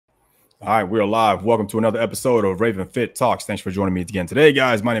All right, we're live. Welcome to another episode of Raven Fit Talks. Thanks for joining me again today,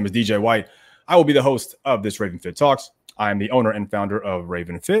 guys. My name is DJ White. I will be the host of this Raven Fit Talks. I am the owner and founder of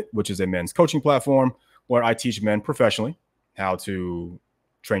Raven Fit, which is a men's coaching platform where I teach men professionally how to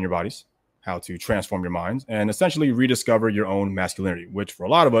train your bodies, how to transform your minds, and essentially rediscover your own masculinity, which for a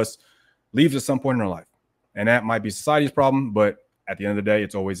lot of us leaves at some point in our life. And that might be society's problem, but at the end of the day,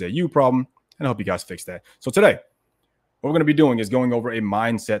 it's always a you problem, and I hope you guys fix that. So today, what we're going to be doing is going over a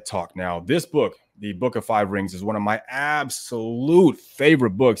mindset talk. Now, this book, The Book of Five Rings, is one of my absolute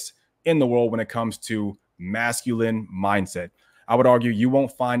favorite books in the world when it comes to masculine mindset. I would argue you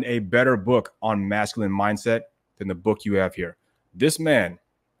won't find a better book on masculine mindset than the book you have here. This man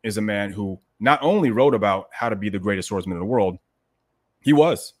is a man who not only wrote about how to be the greatest swordsman in the world, he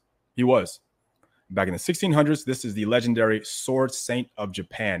was. Back in the 1600s, this is the legendary sword saint of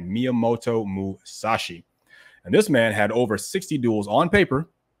Japan, Miyamoto Mushashi. And this man had over 60 duels on paper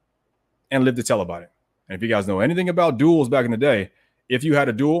and lived to tell about it. And if you guys know anything about duels back in the day, if you had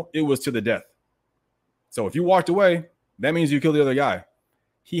a duel, it was to the death. So if you walked away, that means you killed the other guy.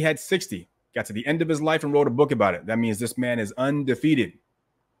 He had 60, got to the end of his life and wrote a book about it. That means this man is undefeated.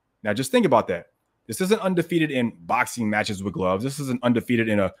 Now just think about that. This isn't undefeated in boxing matches with gloves. This isn't undefeated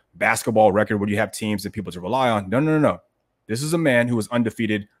in a basketball record where you have teams and people to rely on. No. This is a man who is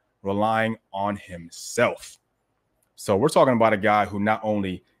undefeated, relying on himself. So we're talking about a guy who not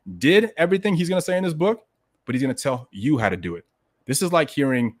only did everything he's going to say in this book, but he's going to tell you how to do it. This is like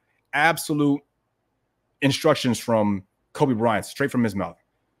hearing absolute instructions from Kobe Bryant straight from his mouth.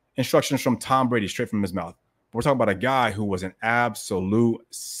 Instructions from Tom Brady straight from his mouth. We're talking about a guy who was an absolute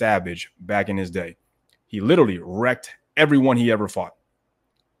savage back in his day. He literally wrecked everyone he ever fought.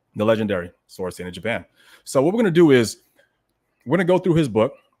 The legendary sword saint of Japan. So what we're going to do is we're going to go through his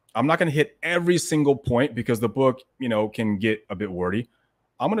book. I'm not going to hit every single point because the book, can get a bit wordy.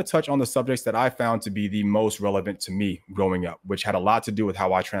 I'm going to touch on the subjects that I found to be the most relevant to me growing up, which had a lot to do with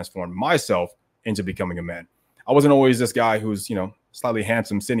how I transformed myself into becoming a man. I wasn't always this guy who's, slightly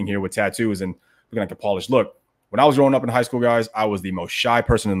handsome sitting here with tattoos and looking like a polished look. When I was growing up in high school, guys, I was the most shy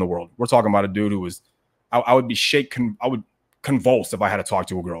person in the world. We're talking about a dude who was, I would be shaken. I would convulse if I had to talk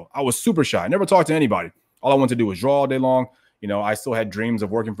to a girl. I was super shy. I never talked to anybody. All I wanted to do was draw all day long. I still had dreams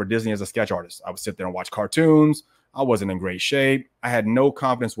of working for Disney as a sketch artist. I would sit there and watch cartoons. I wasn't in great shape. I had no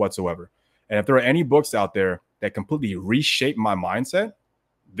confidence whatsoever. And if there are any books out there that completely reshape my mindset,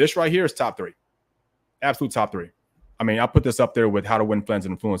 this right here is top 3. Absolute top 3. I mean, I put this up there with How to Win Friends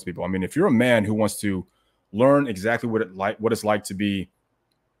and Influence People. I mean, if you're a man who wants to learn exactly what it's like to be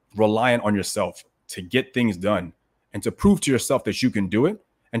reliant on yourself, to get things done, and to prove to yourself that you can do it,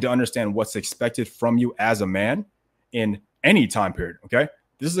 and to understand what's expected from you as a man in any time period, okay?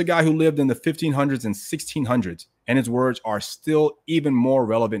 This is a guy who lived in the 1500s and 1600s, and his words are still even more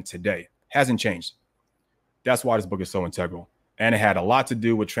relevant today. Hasn't changed. That's why this book is so integral. And it had a lot to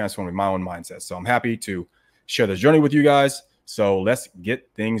do with transforming my own mindset. So I'm happy to share this journey with you guys. So let's get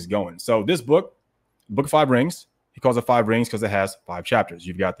things going. So this book, Book of Five Rings, he calls it 5 rings because it has 5 chapters.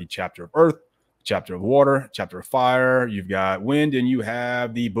 You've got the chapter of earth, chapter of water, chapter of fire, you've got wind, and you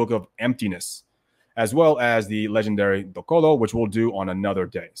have the book of emptiness, as well as the legendary Dokoro, which we'll do on another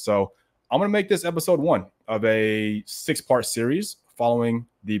day. So I'm going to make this episode 1 of a 6-part series following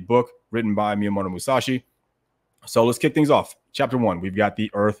the book written by Miyamoto Mushashi. So let's kick things off. Chapter 1, we've got the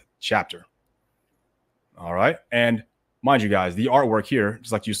Earth chapter. All right. And mind you guys, the artwork here,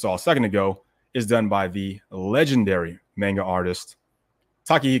 just like you saw a second ago, is done by the legendary manga artist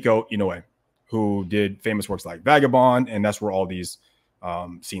Takehiko Inoue, who did famous works like Vagabond, and that's where all these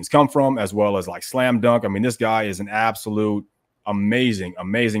scenes come from, as well as like Slam Dunk. I mean, this guy is an absolute amazing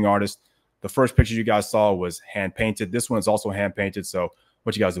artist. The first picture you guys saw was hand painted. This one is also hand painted. So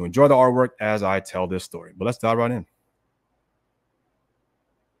what you guys do, enjoy the artwork as I tell this story. But let's dive right in.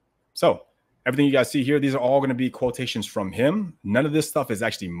 So everything you guys see here, these are all going to be quotations from him. None of this stuff is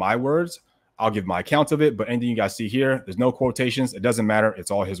actually my words. I'll give my account of it, but anything you guys see here, there's no quotations. It doesn't matter. It's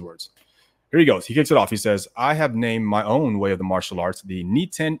all his words. Here he goes. He kicks it off. He says, I have named my own way of the martial arts the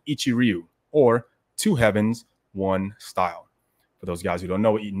Niten Ichiryu, or 2 heavens, 1 style. For those guys who don't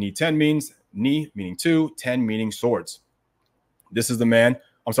know what Niten means, Ni meaning 2, 10 meaning swords. This is the man,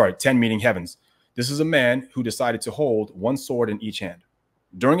 10 meaning heavens. This is a man who decided to hold 1 sword in each hand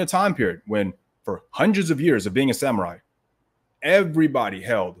during a time period when, for hundreds of years of being a samurai, everybody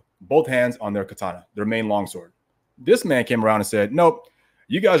held both hands on their katana, their main longsword. This man came around and said, nope,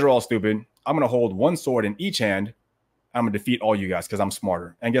 you guys are all stupid. I'm going to hold 1 sword in each hand. I'm going to defeat all you guys because I'm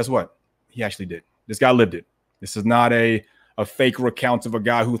smarter. And guess what? He actually did. This guy lived it. This is not a fake recount of a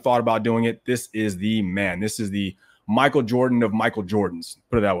guy who thought about doing it. This is the man. This is the Michael Jordan of Michael Jordans.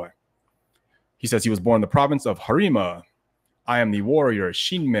 Put it that way. He says he was born in the province of Harima. I am the warrior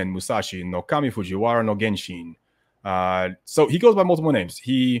Shinmen Musashi no Kami Fujiwara no Genshin. So he goes by multiple names.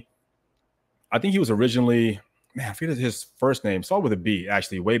 I think he was originally, I forget his first name, started with a B,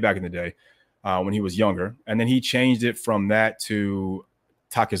 actually, way back in the day when he was younger. And then he changed it from that to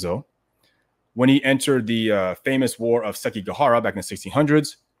Takezo. When he entered the famous war of Sekigahara back in the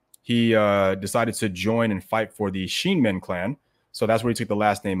 1600s, he decided to join and fight for the Shinmen clan. So that's where he took the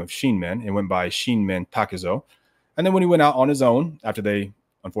last name of Shinmen and went by Shinmen Takezo. And then when he went out on his own, after they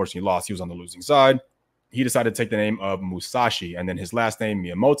unfortunately lost, he was on the losing side, he decided to take the name of Musashi, and then his last name,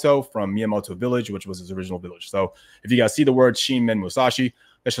 Miyamoto, from Miyamoto Village, which was his original village. So if you guys see the word Shinmen Musashi,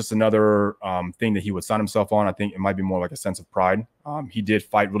 that's just another thing that he would sign himself on. I think it might be more like a sense of pride. He did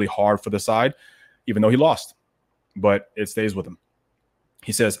fight really hard for the side, even though he lost, but it stays with him.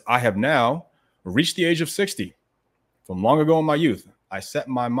 He says, I have now reached the age of 60. From long ago in my youth, I set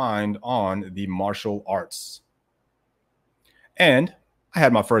my mind on the martial arts. And I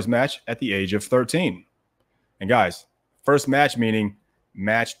had my first match at the age of 13. And guys, first match meaning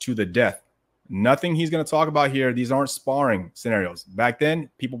match to the death. Nothing he's going to talk about here. These aren't sparring scenarios. Back then,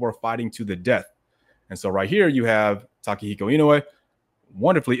 people were fighting to the death. And so right here, you have Takehiko Inoue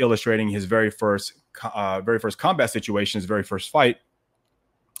wonderfully illustrating his very first combat situation, his very first fight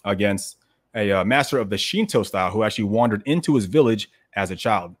against a master of the Shinto style who actually wandered into his village as a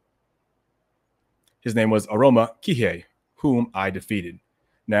child. His name was Aroma Kihei, whom I defeated.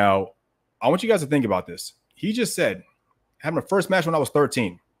 Now, I want you guys to think about this. He just said, having a first match when I was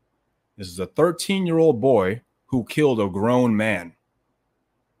 13. This is a 13-year-old boy who killed a grown man.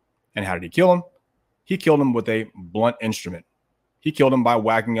 And how did he kill him? He killed him with a blunt instrument. He killed him by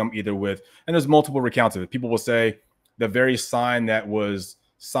whacking him either with, and there's multiple recounts of it. People will say the very sign that was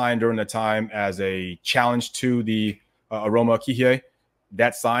signed during the time as a challenge to the Aroma Kihei,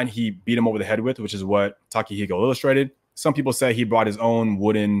 that sign he beat him over the head with, which is what Takehiko illustrated. Some people say he brought his own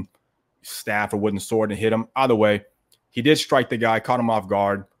wooden staff or wooden sword and hit him. Either way, he did strike the guy, caught him off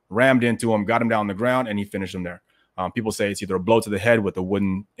guard, rammed into him, got him down on the ground, and he finished him there. People say it's either a blow to the head with a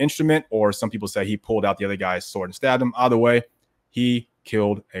wooden instrument, or some people say he pulled out the other guy's sword and stabbed him. Either way, he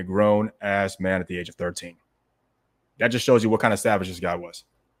killed a grown-ass man at the age of 13. That just shows you what kind of savage this guy was.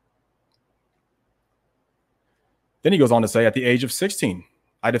 Then he goes on to say, at the age of 16,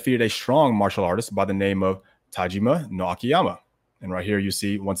 I defeated a strong martial artist by the name of Tajima no Akiyama. And right here you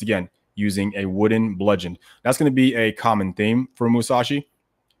see, once again, using a wooden bludgeon. That's going to be a common theme for Musashi.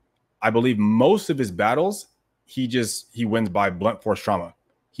 I believe most of his battles, he wins by blunt force trauma.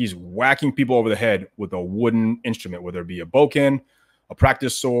 He's whacking people over the head with a wooden instrument, whether it be a bokken, a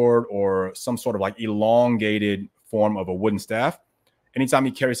practice sword, or some sort of like elongated form of a wooden staff. Anytime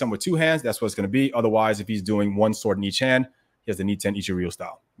he carries something with two hands, that's what it's going to be. Otherwise, if he's doing one sword in each hand, he has the Niten Ichiryu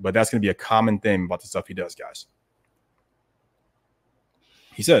style. But that's going to be a common theme about the stuff he does, guys.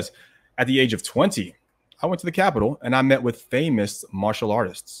 He says, at the age of 20, I went to the capital and I met with famous martial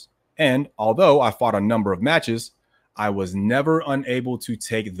artists. And although I fought a number of matches, I was never unable to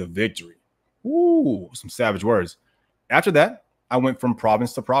take the victory. Ooh, some savage words. After that, I went from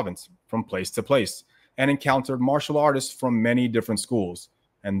province to province, from place to place, and encountered martial artists from many different schools.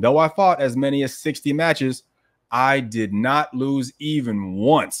 And though I fought as many as 60 matches, I did not lose even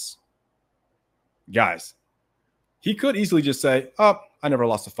once. Guys, he could easily just say, oh, I never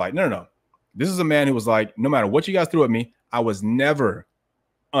lost a fight. No. This is a man who was like, no matter what you guys threw at me, I was never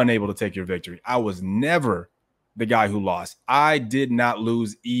unable to take your victory. I was never the guy who lost. I did not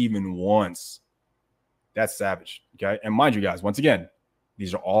lose even once. That's savage. Okay. And mind you guys, once again,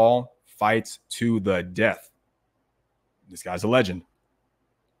 these are all fights to the death. This guy's a legend.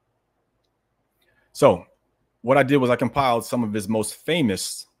 So what I did was I compiled some of his most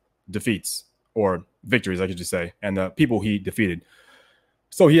famous defeats, or victories, I could just say, and the people he defeated.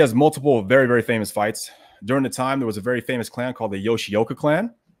 So he has multiple very, very famous fights. During the time, there was a very famous clan called the Yoshioka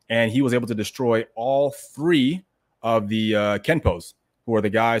clan, and he was able to destroy all three of the Kenpos, who are the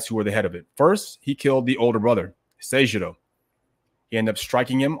guys who were the head of it. First, he killed the older brother, Seijiro. He ended up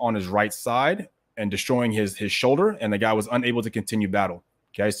striking him on his right side and destroying his shoulder, and the guy was unable to continue battle.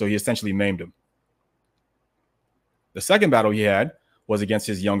 Okay, so he essentially maimed him. The second battle he had was against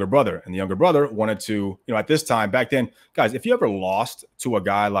his younger brother, and the younger brother wanted to, at this time, back then, guys, if you ever lost to a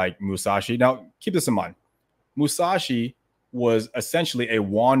guy like Musashi, now keep this in mind, Musashi was essentially a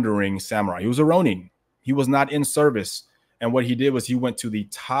wandering samurai. He was a ronin. He was not in service. And what he did was he went to the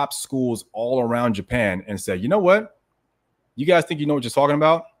top schools all around Japan and said, you know what? You guys think you know what you're talking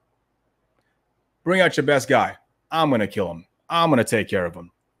about? Bring out your best guy. I'm going to kill him. I'm going to take care of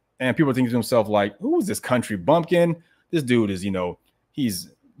him. And people think to themselves like, who is this country bumpkin? This dude is, he's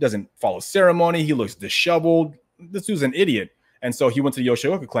doesn't follow ceremony. He looks disheveled. This dude's an idiot. And so he went to the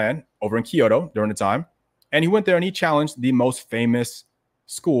Yoshioka clan over in Kyoto during the time. And he went there and he challenged the most famous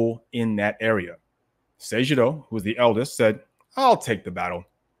school in that area. Seijiro, who was the eldest, said, I'll take the battle.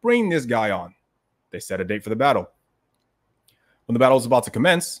 Bring this guy on. They set a date for the battle. When the battle was about to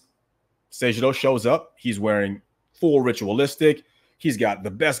commence, Seijiro shows up. He's wearing full ritualistic. He's got the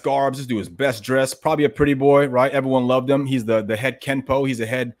best garbs. This dude is best dressed. Probably a pretty boy, right? Everyone loved him. He's the head Kenpo. He's the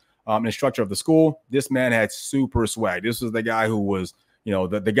head instructor of the school. This man had super swag. This was the guy who was,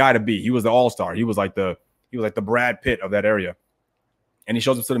 the guy to be. He was the all-star. He was like the Brad Pitt of that area. And he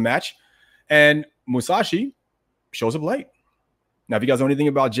shows up to the match. And Musashi shows up late. Now, if you guys know anything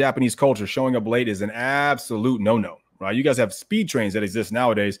about Japanese culture, showing up late is an absolute no-no, right? You guys have speed trains that exist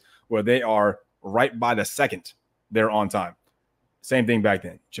nowadays where they are right by the second they're on time. Same thing back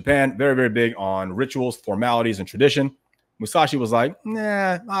then. Japan, very, very big on rituals, formalities, and tradition. Musashi was like,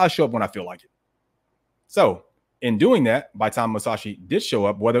 nah, I'll show up when I feel like it. So in doing that, by the time Musashi did show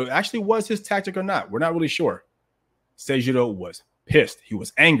up, whether it actually was his tactic or not, we're not really sure. Seijiro was pissed. He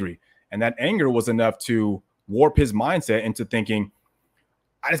was angry. And that anger was enough to warp his mindset into thinking,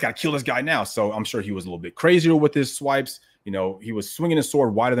 I just got to kill this guy now. So I'm sure he was a little bit crazier with his swipes. He was swinging his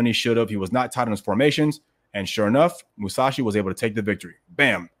sword wider than he should have. He was not tight on his formations. And sure enough, Musashi was able to take the victory.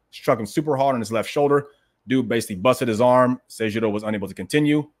 Bam. Struck him super hard on his left shoulder. Dude basically busted his arm. Seijiro was unable to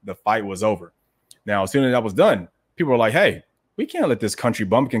continue. The fight was over. Now, as soon as that was done, people were like, hey, we can't let this country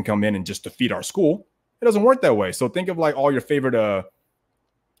bumpkin come in and just defeat our school. It doesn't work that way. So think of like all your favorite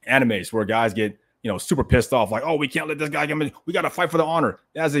animes where guys get, super pissed off. Like, oh, we can't let this guy come in. We got to fight for the honor.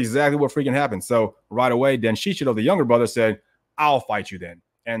 That's exactly what freaking happened. So right away, Denshichido, the younger brother, said, I'll fight you then.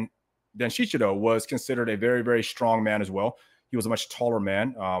 And Denshichido was considered a very, very strong man as well. He was a much taller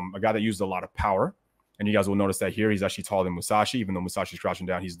man, a guy that used a lot of power. And you guys will notice that here, he's actually taller than Musashi. Even though Musashi's crouching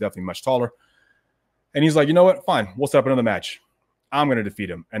down, he's definitely much taller. And he's like, you know what? Fine. We'll set up another match. I'm going to defeat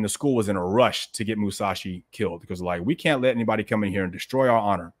him. And the school was in a rush to get Musashi killed because, like, we can't let anybody come in here and destroy our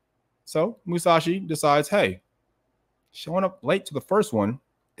honor. So Musashi decides, hey, showing up late to the first one,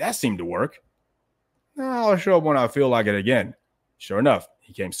 that seemed to work. I'll show up when I feel like it again. Sure enough,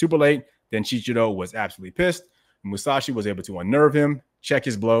 he came super late. Then Chichiro was absolutely pissed. Musashi was able to unnerve him, check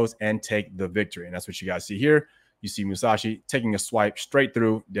his blows, and take the victory. And that's what you guys see here. You see Musashi taking a swipe straight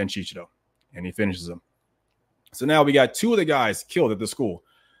through Denshichido, and he finishes him. So now we got two of the guys killed at the school.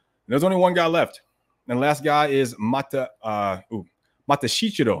 There's only one guy left. And the last guy is Matashiro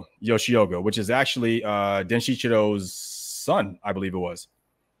Yoshioka, which is actually Denshichido's son, I believe it was.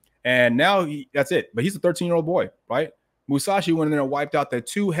 And now that's it. But he's a 13-year-old boy, right? Musashi went in there and wiped out the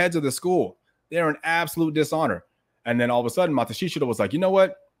two heads of the school. They're in absolute dishonor. And then all of a sudden, Matashiro was like, you know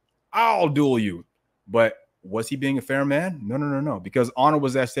what? I'll duel you. But was he being a fair man? No. Because honor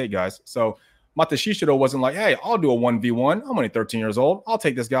was at stake, guys. So Matashiro wasn't like, hey, I'll do a 1v1. I'm only 13 years old. I'll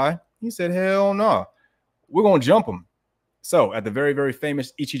take this guy. He said, hell no. We're going to jump him. So at the very, very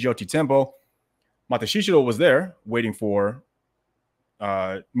famous Ichijochi Temple, Matashiro was there waiting for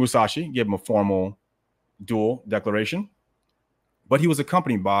Musashi, give him a formal duel declaration. But he was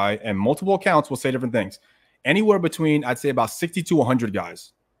accompanied by, and multiple accounts will say different things, anywhere between, I'd say, about 60 to 100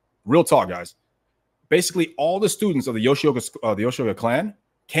 guys. Real talk, guys. Basically, all the students of the Yoshioka clan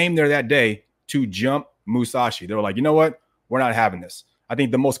came there that day to jump Musashi. They were like, you know what? We're not having this. I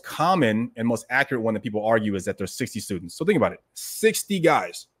think the most common and most accurate one that people argue is that there's 60 students. So think about it. 60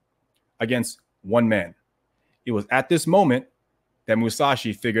 guys against one man. It was at this moment that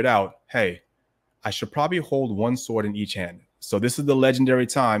Musashi figured out, hey, I should probably hold one sword in each hand. So this is the legendary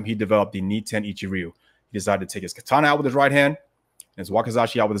time he developed the Niten Ichiryu. He decided to take his katana out with his right hand and his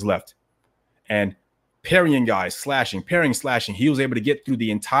wakizashi out with his left. And parrying guys, slashing, parrying, slashing. He was able to get through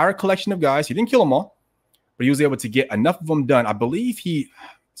the entire collection of guys. He didn't kill them all, but he was able to get enough of them done. I believe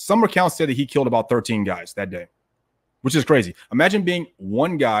some accounts said that he killed about 13 guys that day, which is crazy. Imagine being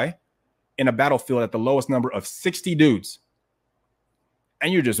one guy in a battlefield at the lowest number of 60 dudes.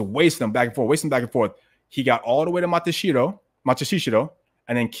 And you're just wasting them back and forth, He got all the way to Matashiro,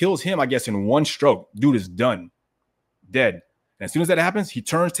 and then kills him, I guess, in one stroke. Dude is done. Dead. And as soon as that happens, he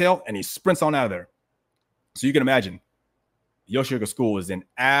turns tail and he sprints on out of there. So you can imagine, Yoshioka School is in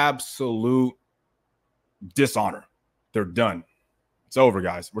absolute dishonor. They're done. It's over,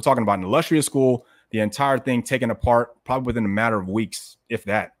 guys. We're talking about an illustrious school, the entire thing taken apart, probably within a matter of weeks, if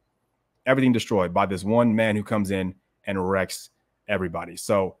that. Everything destroyed by this one man who comes in and wrecks everybody.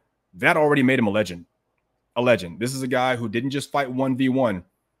 So that already made him a legend. A legend. This is a guy who didn't just fight 1v1.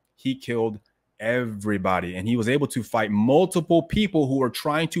 He killed everybody. And he was able to fight multiple people who were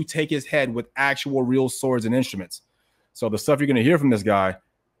trying to take his head with actual real swords and instruments. So the stuff you're going to hear from this guy,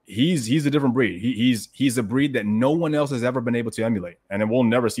 he's a different breed. He's a breed that no one else has ever been able to emulate, and we'll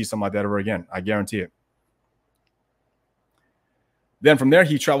never see something like that ever again. I guarantee it. Then from there,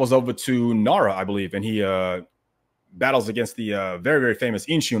 he travels over to Nara, I believe, and he battles against the very, very famous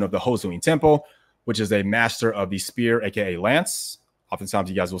Inshun of the Hosuin Temple, which is a master of the spear, aka lance. Oftentimes,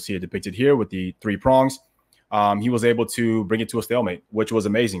 you guys will see it depicted here with the 3 prongs. He was able to bring it to a stalemate, which was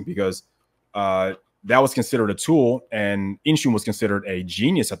amazing because that was considered a tool, and Inshun was considered a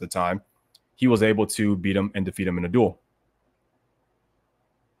genius at the time. He was able to beat him and defeat him in a duel.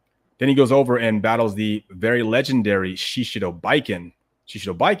 Then he goes over and battles the very legendary Shishido Baiken.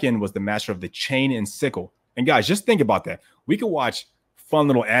 Shishido Baiken was the master of the chain and sickle. And guys, just think about that. We could watch fun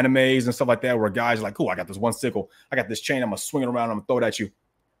little animes and stuff like that where guys are like, cool, I got this one sickle. I got this chain. I'm going to swing it around. I'm going to throw it at you.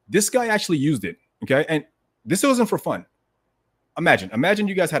 This guy actually used it, okay? And this wasn't for fun. Imagine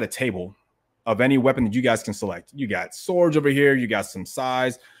you guys had a table of any weapon that you guys can select. You got swords over here. You got some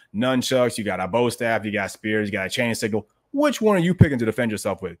sais, nunchucks. You got a bow staff. You got spears. You got a chain sickle. Which one are you picking to defend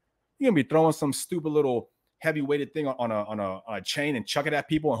yourself with? You're going to be throwing some stupid little heavy-weighted thing on a chain and chuck it at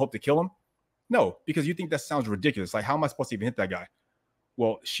people and hope to kill them? No, because you think that sounds ridiculous. Like, how am I supposed to even hit that guy?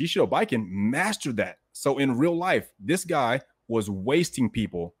 Well, Shishido Baiken mastered that. So in real life, this guy was wasting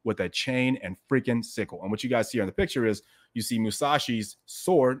people with a chain and freaking sickle. And what you guys see on the picture is you see Musashi's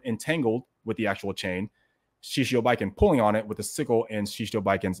sword entangled with the actual chain, Shishido Baiken pulling on it with the sickle in Shishido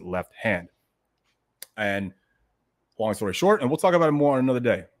Baiken's left hand. And long story short, and we'll talk about it more on another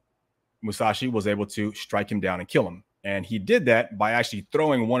day, Musashi was able to strike him down and kill him. And he did that by actually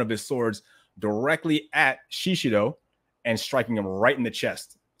throwing one of his swords directly at Shishido and striking him right in the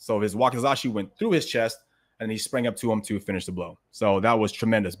chest. So his wakizashi went through his chest and he sprang up to him to finish the blow. So that was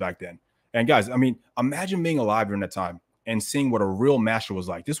tremendous back then. And guys, I mean, imagine being alive during that time and seeing what a real master was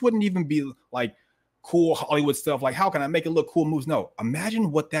like. This wouldn't even be like cool Hollywood stuff. Like, how can I make it look cool moves? No,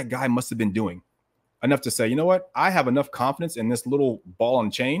 imagine what that guy must have been doing enough to say, you know what? I have enough confidence in this little ball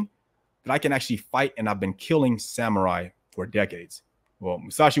and chain that I can actually fight, and I've been killing samurai for decades. Well,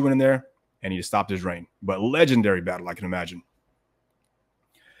 Musashi went in there and he just stopped his reign. But legendary battle, I can imagine.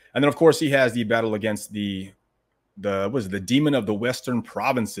 And then, of course, he has the battle against the demon of the Western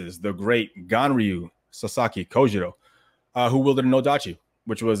provinces, the great Ganryu Sasaki Kojiro, who wielded a Nodachi,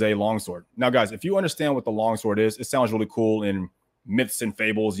 which was a longsword. Now, guys, if you understand what the longsword is, it sounds really cool in myths and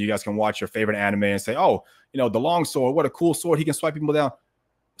fables. You guys can watch your favorite anime and say, oh, you know, the longsword, what a cool sword. He can swipe people down.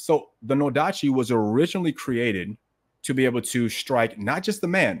 So the Nodachi was originally created to be able to strike not just the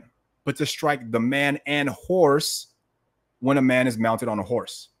man, but to strike the man and horse when a man is mounted on a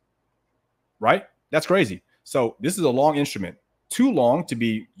horse. Right? That's crazy. So this is a long instrument, too long to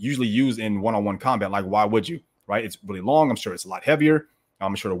be usually used in one-on-one combat. Like, why would you? Right? It's really long. I'm sure it's a lot heavier.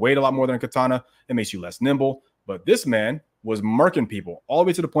 I'm sure to weight a lot more than a katana. It makes you less nimble. But this man was murking people all the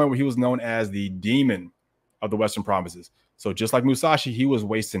way to the point where he was known as the demon of the Western provinces. So just like Musashi, he was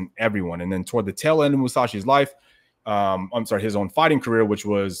wasting everyone. And then toward the tail end of Musashi's life, his own fighting career, which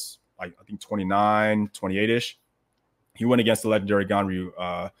was like, I think 29, 28-ish, he went against the legendary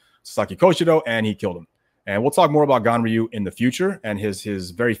Ganryu Sasaki Kojiro, and he killed him. And we'll talk more about Ganryu in the future and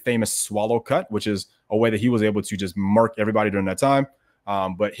his very famous swallow cut, which is a way that he was able to just murk everybody during that time.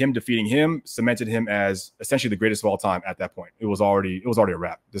 But him defeating him cemented him as essentially the greatest of all time at that point. It was already a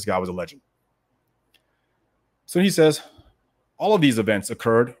wrap. This guy was a legend. So he says, all of these events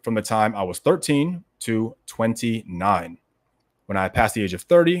occurred from the time I was 13 to 29. When I passed the age of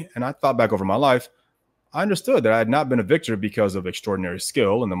 30 and I thought back over my life, I understood that I had not been a victor because of extraordinary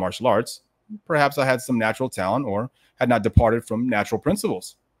skill in the martial arts. Perhaps I had some natural talent or had not departed from natural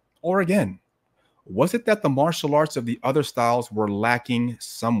principles. Or again, was it that the martial arts of the other styles were lacking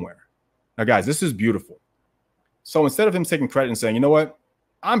somewhere? Now, guys, this is beautiful. So instead of him taking credit and saying, you know what,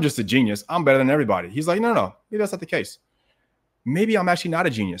 I'm just a genius, I'm better than everybody, he's like, no, maybe that's not the case. Maybe I'm actually not a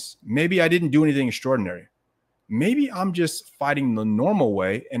genius. Maybe I didn't do anything extraordinary. Maybe I'm just fighting the normal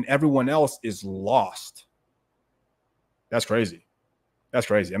way and everyone else is lost. That's crazy. That's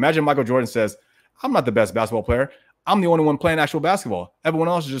crazy. Imagine Michael Jordan says, I'm not the best basketball player. I'm the only one playing actual basketball. Everyone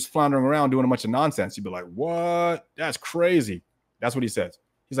else is just floundering around doing a bunch of nonsense. You'd be like, what? That's crazy. That's what he says.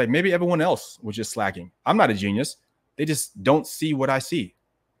 He's like, maybe everyone else was just slacking. I'm not a genius. They just don't see what I see.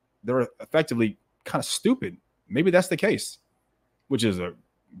 They're effectively kind of stupid. Maybe that's the case, which is a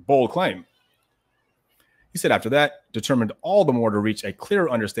bold claim. He said after that, determined all the more to reach a clearer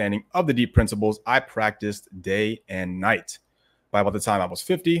understanding of the deep principles I practiced day and night. By about the time I was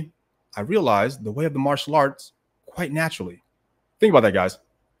 50, I realized the way of the martial arts quite naturally. Think about that, guys.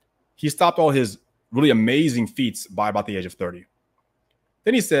 He stopped all his really amazing feats by about the age of 30.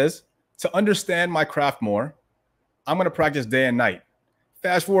 Then he says, to understand my craft more, I'm going to practice day and night,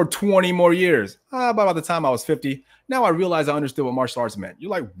 Fast forward 20 more years. By the time I was 50, now I realized I understood what martial arts meant.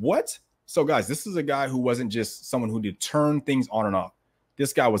 You're like, what? So guys, this is a guy who wasn't just someone who did turn things on and off.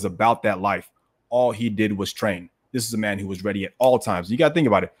 This guy was about that life. All he did was train. This is a man who was ready at all times. You got to think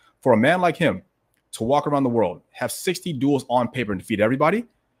about it. For a man like him to walk around the world, have 60 duels on paper and defeat everybody,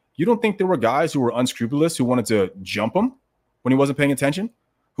 you don't think there were guys who were unscrupulous who wanted to jump him when he wasn't paying attention?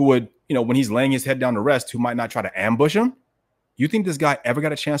 Who would, when he's laying his head down to rest, who might not try to ambush him? You think this guy ever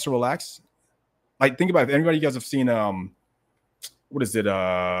got a chance to relax? Like, think about it. If anybody you guys have seen, what is it?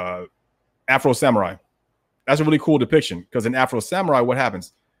 Afro Samurai. That's a really cool depiction, because in Afro Samurai, what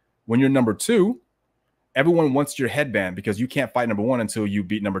happens? When you're number 2, everyone wants your headband because you can't fight number 1 until you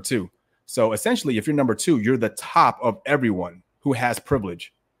beat number 2. So essentially, if you're number 2, you're the top of everyone who has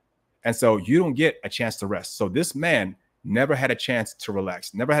privilege. And so you don't get a chance to rest. So this man never had a chance to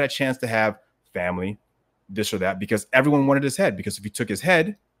relax, never had a chance to have family, this or that, because everyone wanted his head. Because if you took his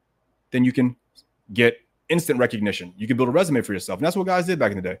head, then you can get instant recognition. You can build a resume for yourself. And that's what guys did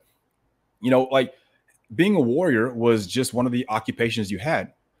back in the day. Like being a warrior was just one of the occupations you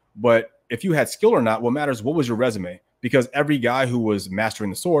had. But if you had skill or not, what matters, what was your resume? Because every guy who was mastering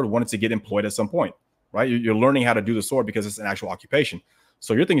the sword wanted to get employed at some point, right? You're learning how to do the sword because it's an actual occupation.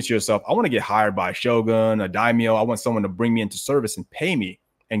 So you're thinking to yourself, I want to get hired by a shogun, a daimyo. I want someone to bring me into service and pay me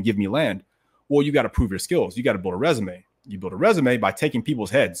and give me land. Well, you got to prove your skills. You got to build a resume. You build a resume by taking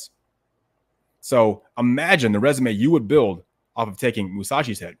people's heads. So imagine the resume you would build off of taking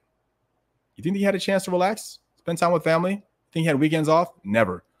Musashi's head. You think he had a chance to relax, spend time with family? Think he had weekends off?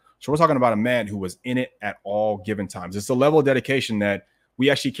 Never. So we're talking about a man who was in it at all given times. It's a level of dedication that we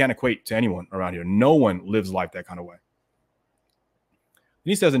actually can't equate to anyone around here. No one lives life that kind of way. And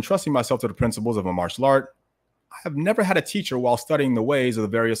he says, entrusting myself to the principles of a martial art, I have never had a teacher while studying the ways of the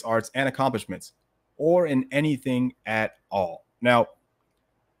various arts and accomplishments, or in anything at all. Now,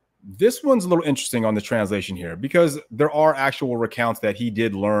 this one's a little interesting on the translation here, because there are actual recounts that he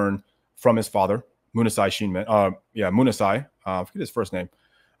did learn from his father, Musai Shinmen. Musai. I forget his first name.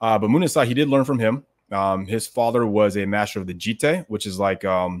 But Musai, he did learn from him. His father was a master of the jite, which is like,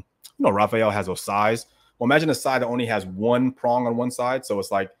 Raphael has those sais. Well, imagine a sai that only has one prong on one side. So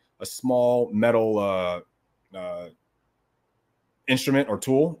it's like a small metal instrument or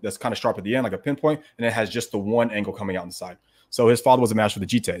tool that's kind of sharp at the end, like a pinpoint, and it has just the one angle coming out on the side. So his father was a master of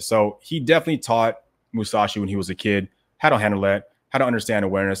the jite. So he definitely taught Musashi when he was a kid how to handle that, how to understand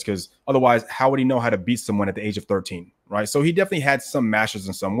awareness, because otherwise, how would he know how to beat someone at the age of 13, right? So he definitely had some masters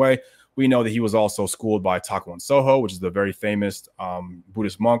in some way. We know that he was also schooled by Takuan Soho, which is the very famous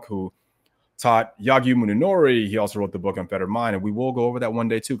Buddhist monk who taught Yagyu Munenori. He also wrote the book Unfettered Mind, and we will go over that one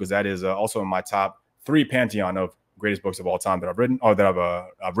day too, because that is also in my top 3 pantheon of greatest books of all time that I've written, or that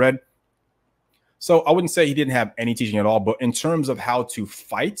I've read. So I wouldn't say he didn't have any teaching at all, but in terms of how to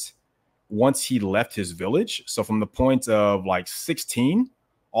fight once he left his village, so from the point of like 16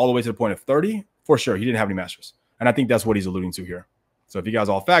 all the way to the point of 30, for sure, he didn't have any masters. And I think that's what he's alluding to here. So if you guys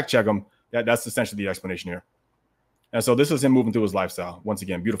all fact check him, that's essentially the explanation here. And so this is him moving through his lifestyle. Once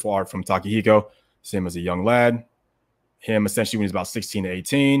again, beautiful art from Takehiko. Same as a young lad. Him essentially when he's about 16 to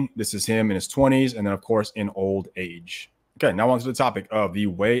 18. This is him in his 20s. And then, of course, in old age. Okay, now on to the topic of the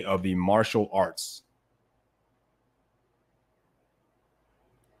way of the martial arts.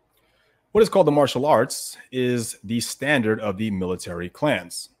 What is called the martial arts is the standard of the military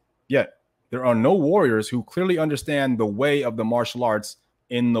clans. Yet, there are no warriors who clearly understand the way of the martial arts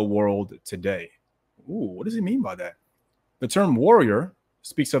in the world today. Ooh, what does he mean by that? The term warrior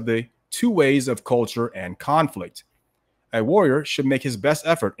speaks of the 2 ways of culture and conflict. A warrior should make his best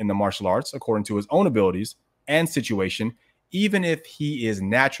effort in the martial arts according to his own abilities and situation, even if he is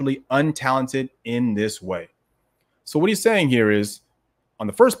naturally untalented in this way. So what he's saying here is, on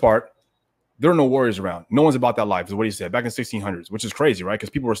the first part, there are no warriors around. No one's about that life, is what he said back in the 1600s, which is crazy, right? Because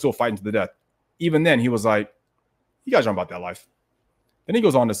people were still fighting to the death. Even then, he was like, you guys aren't about that life. Then he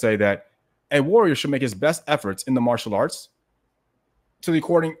goes on to say that a warrior should make his best efforts in the martial arts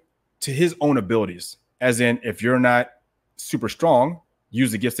according to his own abilities. As in, if you're not super strong,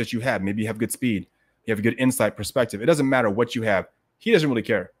 use the gifts that you have. Maybe you have good speed. You have a good insight, perspective. It doesn't matter what you have. He doesn't really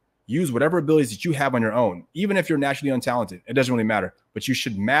care. Use whatever abilities that you have on your own, even if you're naturally untalented. It doesn't really matter. But you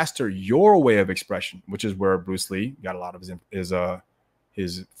should master your way of expression, which is where Bruce Lee got a lot of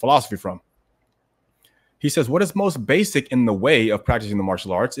his philosophy from. He says, what is most basic in the way of practicing the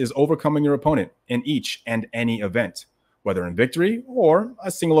martial arts is overcoming your opponent in each and any event, whether in victory or a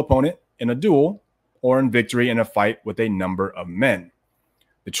single opponent in a duel, or in victory in a fight with a number of men.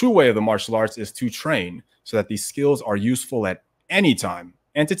 The true way of the martial arts is to train so that these skills are useful at any time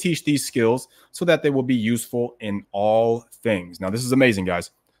and to teach these skills so that they will be useful in all things. Now, this is amazing,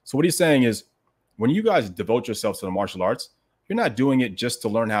 guys. So what he's saying is, when you guys devote yourselves to the martial arts, you're not doing it just to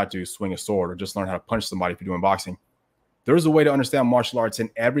learn how to swing a sword or just learn how to punch somebody if you're doing boxing. There is a way to understand martial arts in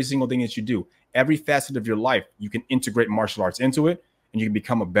every single thing that you do. Every facet of your life, you can integrate martial arts into it, and you can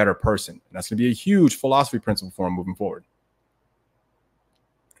become a better person. And that's going to be a huge philosophy principle for him moving forward.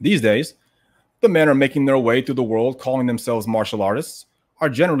 These days, the men are making their way through the world, calling themselves martial artists, are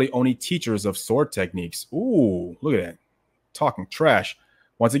generally only teachers of sword techniques. Ooh, look at that. Talking trash.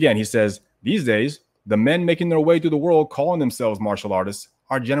 Once again, he says, these days, the men making their way through the world, calling themselves martial artists,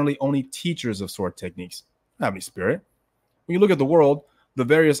 are generally only teachers of sword techniques. Not have any spirit. When you look at the world, the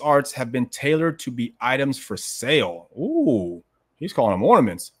various arts have been tailored to be items for sale. Ooh, he's calling them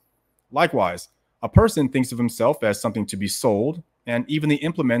ornaments. Likewise, a person thinks of himself as something to be sold, and even the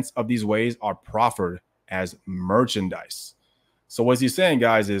implements of these ways are proffered as merchandise. So what he's saying,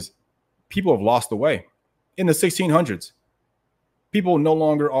 guys, is people have lost the way. In the 1600s, people no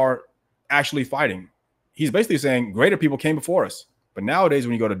longer are actually fighting. He's basically saying greater people came before us. But nowadays,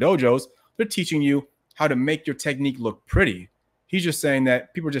 when you go to dojos, they're teaching you how to make your technique look pretty. He's just saying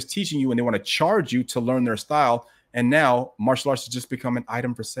that people are just teaching you and they want to charge you to learn their style. And now martial arts has just become an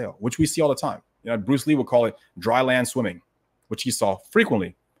item for sale, which we see all the time. You know, Bruce Lee would call it dry land swimming, which he saw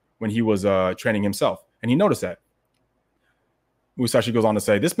frequently when he was training himself. And he noticed that. Musashi goes on to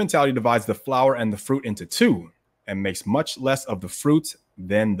say, this mentality divides the flower and the fruit into two and makes much less of the fruit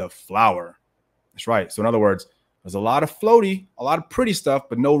than the flower. That's right. So in other words, there's a lot of floaty, a lot of pretty stuff,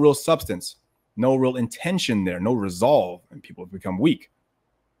 but no real substance, no real intention there, no resolve, and people have become weak.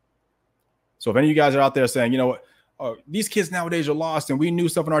 So if any of you guys are out there saying, you know what, these kids nowadays are lost and we knew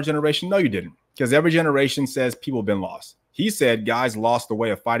stuff in our generation, no, you didn't, because every generation says people have been lost. He said guys lost the way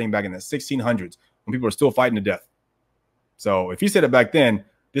of fighting back in the 1600s when people are still fighting to death. So if he said it back then,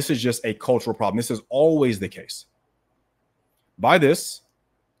 this is just a cultural problem. This is always the case. By this,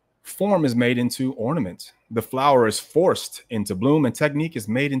 form is made into ornament. The flower is forced into bloom and technique is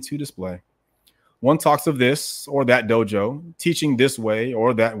made into display. One talks of this or that dojo, teaching this way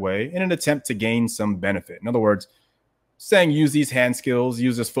or that way in an attempt to gain some benefit. In other words, saying use these hand skills,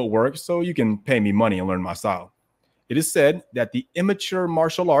 use this footwork so you can pay me money and learn my style. It is said that the immature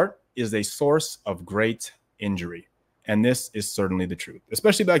martial art is a source of great injury. And this is certainly the truth,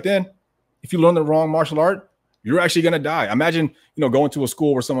 especially back then. If you learn the wrong martial art, you're actually going to die. Imagine, going to a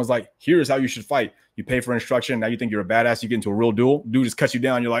school where someone's like, here's how you should fight. You pay for instruction. Now you think you're a badass. You get into a real duel. Dude just cuts you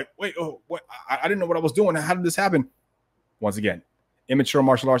down. You're like, wait, what? I didn't know what I was doing. How did this happen? Once again, immature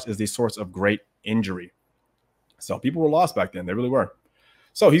martial arts is the source of great injury. So people were lost back then. They really were.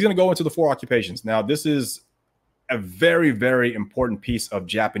 So he's going to go into the 4 occupations. Now, this is a very, very important piece of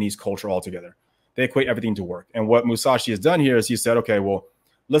Japanese culture altogether. They equate everything to work. And what Musashi has done here is he said, okay, well,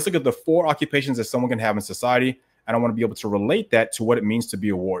 let's look at the 4 occupations that someone can have in society. And I want to be able to relate that to what it means to be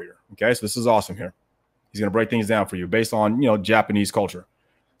a warrior. Okay, so this is awesome here. He's going to break things down for you based on, Japanese culture.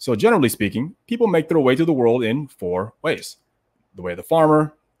 So generally speaking, people make their way through the world in 4 ways. The way of the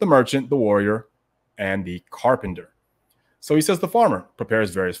farmer, the merchant, the warrior, and the carpenter. So he says the farmer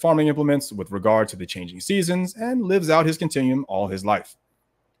prepares various farming implements with regard to the changing seasons and lives out his continuum all his life.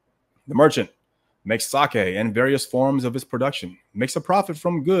 The merchant makes sake and various forms of its production, makes a profit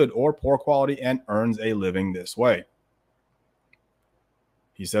from good or poor quality, and earns a living this way.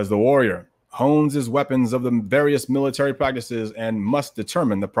 He says the warrior hones his weapons of the various military practices and must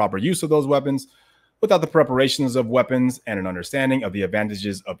determine the proper use of those weapons. Without the preparations of weapons and an understanding of the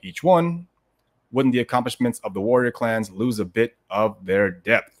advantages of each one, wouldn't the accomplishments of the warrior clans lose a bit of their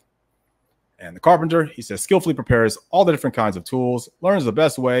depth? And the carpenter, he says, skillfully prepares all the different kinds of tools, learns the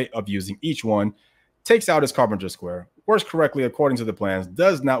best way of using each one, takes out his carpenter square, works correctly according to the plans,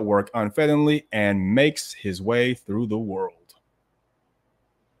 does not work unfailingly, and makes his way through the world.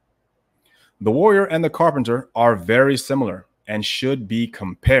 The warrior and the carpenter are very similar and should be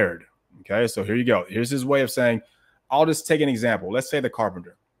compared. Okay, so here you go. Here's his way of saying, I'll just take an example. Let's say the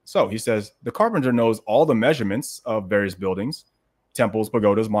carpenter. So he says, the carpenter knows all the measurements of various buildings, temples,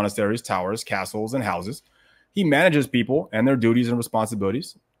 pagodas, monasteries, towers, castles, and houses. He manages people and their duties and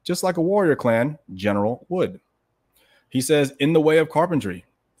responsibilities, just like a warrior clan general would. He says, in the way of carpentry,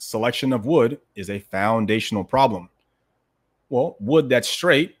 selection of wood is a foundational problem. Well, wood that's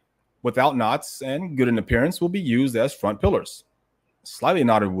straight, without knots, and good in appearance will be used as front pillars. Slightly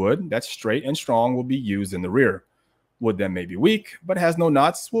knotted wood that's straight and strong will be used in the rear. Wood that may be weak but has no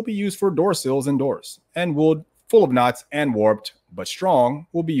knots will be used for door sills and doors. And wood full of knots and warped but strong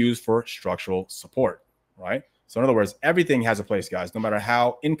will be used for structural support, right? So in other words, everything has a place, guys. No matter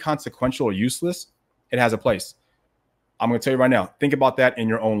how inconsequential or useless, it has a place. I'm going to tell you right now, think about that in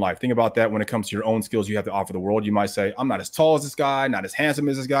your own life. Think about that when it comes to your own skills you have to offer the world. You might say, I'm not as tall as this guy, not as handsome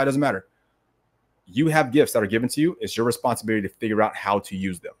as this guy. It doesn't matter. You have gifts that are given to you. It's your responsibility to figure out how to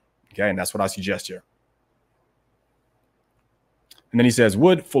use them. Okay. And that's what I suggest here. And then he says,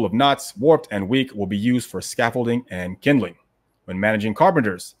 wood full of knots, warped and weak, will be used for scaffolding and kindling. When managing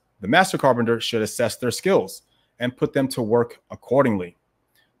carpenters, the master carpenter should assess their skills and put them to work accordingly.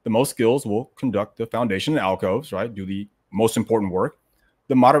 The most skills will conduct the foundation and alcoves, right? Do the most important work.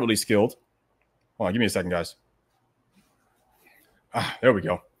 The moderately skilled, hold on, give me a second, guys. There we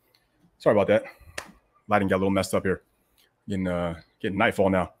go. Sorry about that. Lighting got a little messed up here. Getting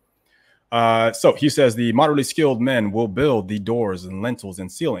nightfall now. So he says the moderately skilled men will build the doors and lintels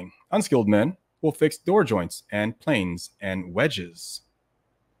and ceiling. Unskilled men will fix door joints and planes and wedges.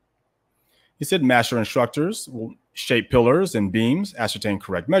 He said master instructors will shape pillars and beams, ascertain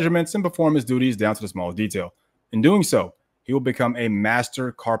correct measurements, and perform his duties down to the smallest detail. In doing so, he will become a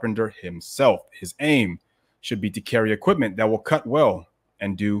master carpenter himself. His aim should be to carry equipment that will cut well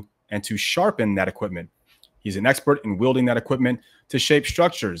and to sharpen that equipment. He's an expert in wielding that equipment to shape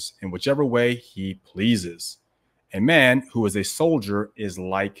structures in whichever way he pleases. A man who is a soldier is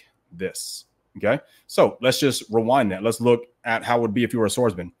like this. Okay, so let's just rewind that. Let's look at how it would be if you were a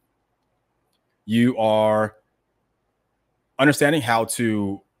swordsman. You are understanding how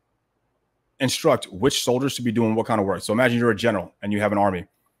to instruct which soldiers should be doing what kind of work. So imagine you're a general and you have an army.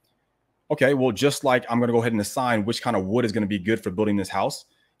 Okay, well, just like I'm going to go ahead and assign which kind of wood is going to be good for building this house,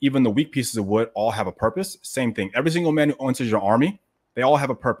 even the weak pieces of wood all have a purpose. Same thing. Every single man who enters your army, they all have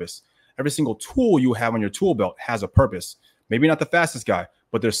a purpose. Every single tool you have on your tool belt has a purpose. Maybe not the fastest guy,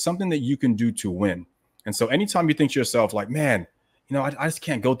 but there's something that you can do to win. And so anytime you think to yourself like, man, I just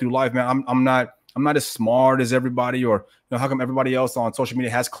can't go through life, man. I'm not as smart as everybody, or how come everybody else on social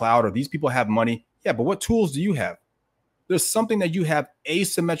media has clout, or these people have money? Yeah, but what tools do you have? There's something that you have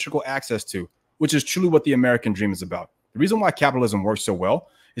asymmetrical access to, which is truly what the American dream is about. The reason why capitalism works so well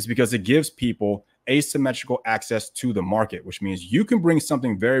is because it gives people asymmetrical access to the market, which means you can bring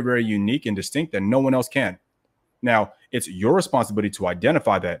something very, very unique and distinct that no one else can. Now, it's your responsibility to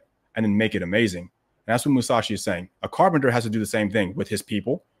identify that and then make it amazing. And that's what Musashi is saying. A carpenter has to do the same thing with his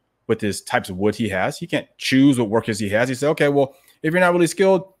people, with his types of wood he has. He can't choose what workers he has. He said, okay, well, if you're not really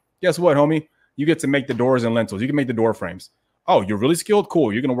skilled, guess what, homie? You get to make the doors and lintels. You can make the door frames. Oh, you're really skilled?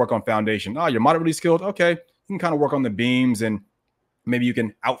 Cool. You're going to work on foundation. Oh, you're moderately skilled? Okay. You can kind of work on the beams, and maybe you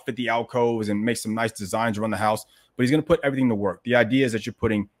can outfit the alcoves and make some nice designs around the house. But he's going to put everything to work. The idea is that you're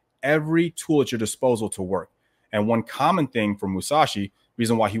putting every tool at your disposal to work. And one common thing for Musashi,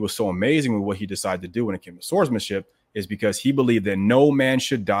 reason why he was so amazing with what he decided to do when it came to swordsmanship, is because he believed that no man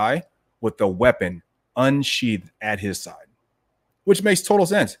should die with the weapon unsheathed at his side, which makes total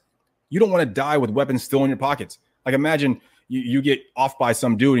sense. You don't want to die with weapons still in your pockets. Like imagine you get off by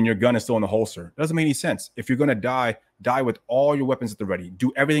some dude and your gun is still in the holster. It doesn't make any sense. If you're going to die with all your weapons at the ready.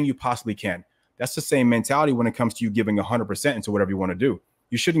 Do everything you possibly can. That's the same mentality when it comes to you giving 100% into whatever you want to do.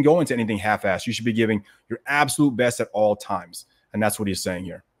 You shouldn't go into anything half-assed. You should be giving your absolute best at all times. And that's what he's saying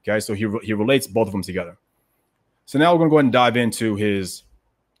here. Okay, so he relates both of them together. So now we're going to go ahead and dive into his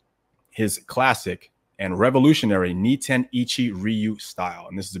classic and revolutionary Niten Ichi Ryu style.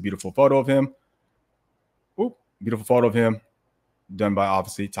 And this is a beautiful photo of him. Ooh, beautiful photo of him done by,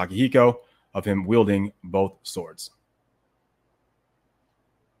 obviously, Takehiko, of him wielding both swords.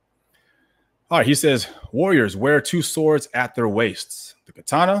 All right, he says, warriors wear two swords at their waists, the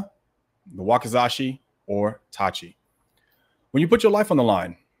katana, the wakizashi, or tachi. When you put your life on the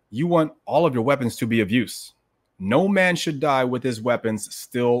line, you want all of your weapons to be of use. No man should die with his weapons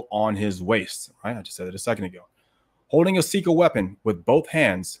still on his waist. Right? I just said it a second ago. Holding a Sika weapon with both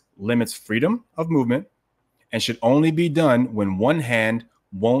hands limits freedom of movement and should only be done when one hand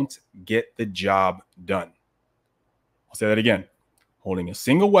won't get the job done. I'll say that again. Holding a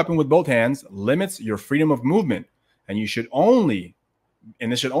single weapon with both hands limits your freedom of movement, and this should only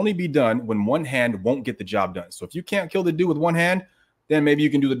be done when one hand won't get the job done. So if you can't kill the dude with one hand, then maybe you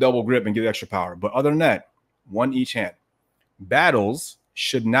can do the double grip and get extra power. But other than that, one each hand. Battles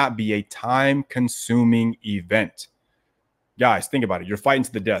should not be a time-consuming event. Guys, think about it. You're fighting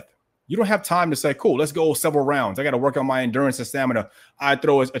to the death. You don't have time to say, cool, let's go several rounds. I got to work on my endurance and stamina. I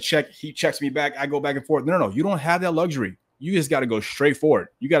throw a check. He checks me back. I go back and forth. No. You don't have that luxury. You just got to go straight forward.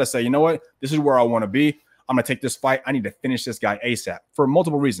 You got to say, you know what? This is where I want to be. I'm going to take this fight. I need to finish this guy ASAP for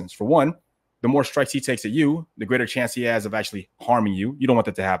multiple reasons. For one, the more strikes he takes at you, the greater chance he has of actually harming you. You don't want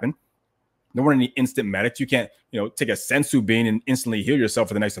that to happen. There weren't any instant medics. You can't, take a sensu bean and instantly heal yourself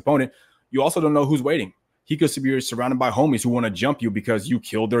for the next opponent. You also don't know who's waiting. He could be surrounded by homies who want to jump you because you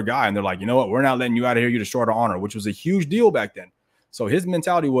killed their guy. And they're like, you know what? We're not letting you out of here. You destroyed our honor, which was a huge deal back then. So his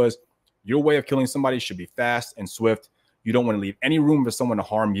mentality was your way of killing somebody should be fast and swift. You don't want to leave any room for someone to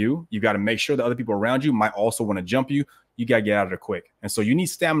harm you. You got to make sure that other people around you might also want to jump you. You got to get out of there quick. And so you need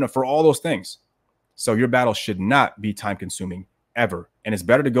stamina for all those things. So your battle should not be time consuming ever. And it's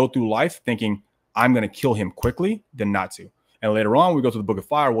better to go through life thinking I'm going to kill him quickly than not to. And later on, we go to the Book of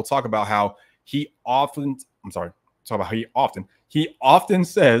Fire. We'll talk about how he often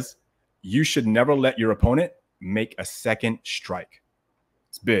says you should never let your opponent make a second strike.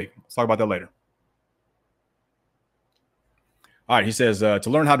 It's big. Let's talk about that later. All right, he says, to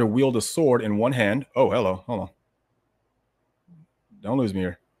learn how to wield a sword in one hand. Oh, hello. Hold on. Don't lose me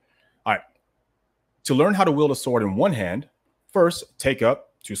here. All right. To learn how to wield a sword in one hand, first take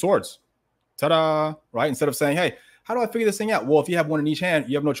up two swords. Ta-da! Right? Instead of saying, hey, how do I figure this thing out? Well, if you have one in each hand,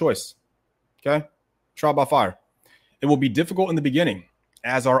 you have no choice. Okay? Trial by fire. It will be difficult in the beginning,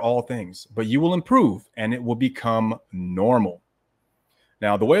 as are all things, but you will improve and it will become normal.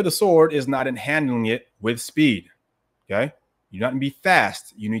 Now, the way of the sword is not in handling it with speed. Okay? You do not be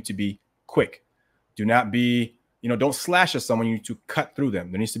fast. You need to be quick. Do not be, don't slash at someone. You need to cut through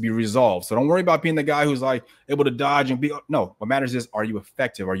them. There needs to be resolve. So don't worry about being the guy who's like able to dodge and be. No, what matters is, are you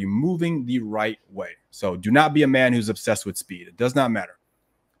effective? Are you moving the right way? So do not be a man who's obsessed with speed. It does not matter.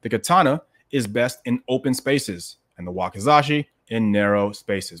 The katana is best in open spaces and the wakizashi in narrow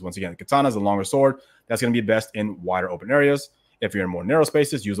spaces. Once again, the katana is a longer sword. That's going to be best in wider open areas. If you're in more narrow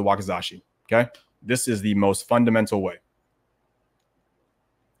spaces, use the wakizashi. Okay. This is the most fundamental way.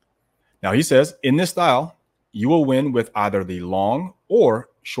 Now he says, in this style, you will win with either the long or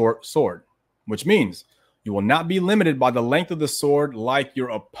short sword, which means you will not be limited by the length of the sword like your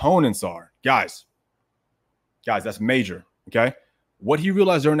opponents are. Guys, that's major, okay? What he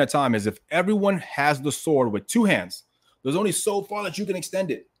realized during that time is if everyone has the sword with two hands, there's only so far that you can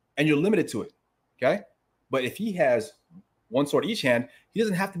extend it, and you're limited to it, okay? But if he has one sword each hand, he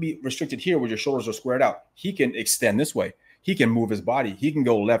doesn't have to be restricted here where your shoulders are squared out. He can extend this way. He can move his body. He can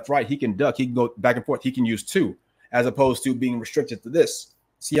go left, right. He can duck. He can go back and forth. He can use two as opposed to being restricted to this.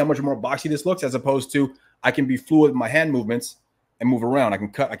 See how much more boxy this looks as opposed to I can be fluid with my hand movements and move around. I can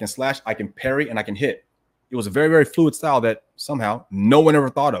cut, I can slash, I can parry, and I can hit. It was a very, very fluid style that somehow no one ever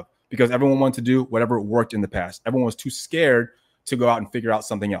thought of because everyone wanted to do whatever worked in the past. Everyone was too scared to go out and figure out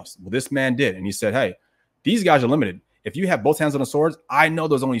something else. Well, this man did. And he said, hey, these guys are limited. If you have both hands on the swords, I know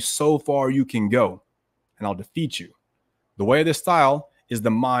there's only so far you can go, and I'll defeat you. The way of this style is the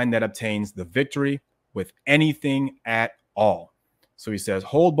mind that obtains the victory with anything at all. So he says,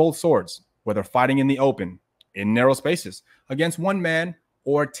 hold both swords, whether fighting in the open, in narrow spaces, against one man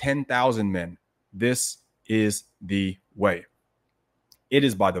or 10,000 men. This is the way. It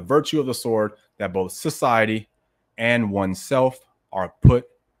is by the virtue of the sword that both society and oneself are put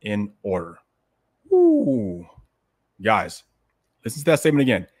in order. Ooh. Guys, listen to that statement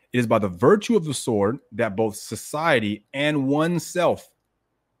again. It is by the virtue of the sword that both society and oneself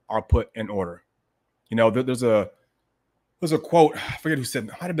are put in order. There's a quote, I forget who said,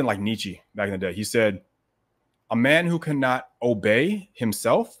 it might have been like Nietzsche back in the day. He said, a man who cannot obey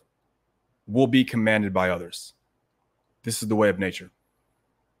himself will be commanded by others. This is the way of nature.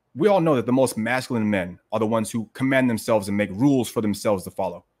 We all know that the most masculine men are the ones who command themselves and make rules for themselves to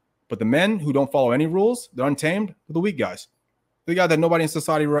follow. But the men who don't follow any rules, they're untamed, they're the weak guys. The guy that nobody in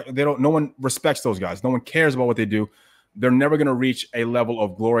society, no one respects those guys. No one cares about what they do. They're never going to reach a level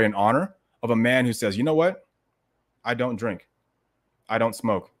of glory and honor of a man who says, you know what? I don't drink. I don't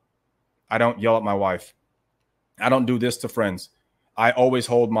smoke. I don't yell at my wife. I don't do this to friends. I always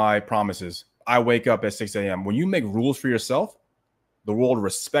hold my promises. I wake up at 6 a.m. When you make rules for yourself, the world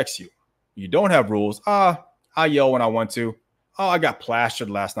respects you. You don't have rules. I yell when I want to. Oh, I got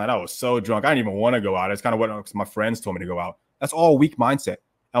plastered last night. I was so drunk. I didn't even want to go out. It's kind of what my friends told me to go out. That's all weak mindset.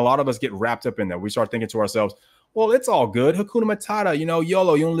 And a lot of us get wrapped up in that. We start thinking to ourselves, well, it's all good. Hakuna Matata,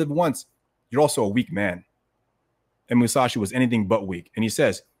 YOLO, you only live once. You're also a weak man. And Musashi was anything but weak. And he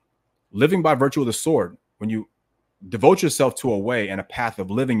says, living by virtue of the sword, when you devote yourself to a way and a path of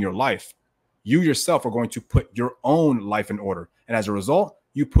living your life, you yourself are going to put your own life in order. And as a result,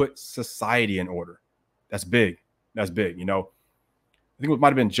 you put society in order. That's big. That's big. I think it might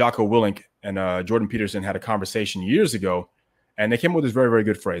have been Jocko Willink and Jordan Peterson had a conversation years ago. And they came up with this very, very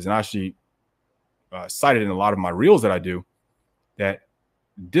good phrase. And I actually cited in a lot of my reels that I do that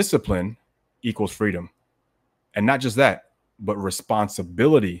discipline equals freedom. And not just that, but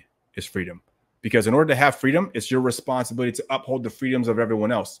responsibility is freedom. Because in order to have freedom, it's your responsibility to uphold the freedoms of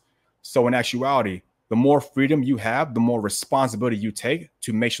everyone else. So in actuality, the more freedom you have, the more responsibility you take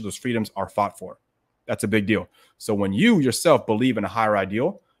to make sure those freedoms are fought for. That's a big deal. So when you yourself believe in a higher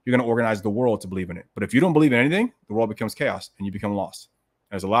ideal, you're going to organize the world to believe in it. But if you don't believe in anything, the world becomes chaos and you become lost.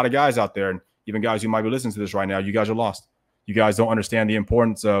 There's a lot of guys out there, and even guys who might be listening to this right now, you guys are lost. You guys don't understand the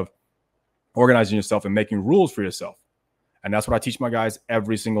importance of organizing yourself and making rules for yourself. And that's what I teach my guys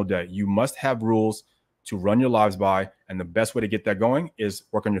every single day. You must have rules to run your lives by. And the best way to get that going is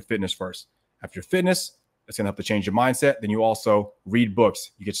work on your fitness first. After your fitness, it's going to help to change your mindset. Then you also read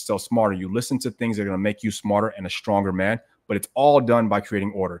books. You get yourself smarter. You listen to things that are going to make you smarter and a stronger man. But it's all done by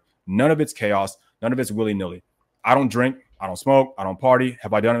creating order. None of it's chaos. None of it's willy-nilly. I don't drink. I don't smoke. I don't party.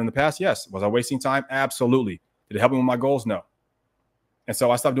 Have I done it in the past? Yes. Was I wasting time? Absolutely. Did it help me with my goals? No. And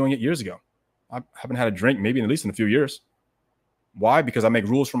so I stopped doing it years ago. I haven't had a drink maybe at least in a few years. Why? Because I make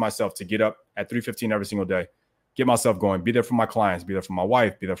rules for myself to get up at 3:15 every single day, get myself going, be there for my clients, be there for my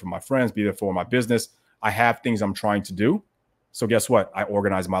wife, be there for my friends, be there for my business. I have things I'm trying to do. So guess what? I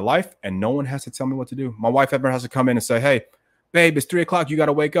organize my life and no one has to tell me what to do. My wife ever has to come in and say, hey, babe, it's 3 o'clock. You got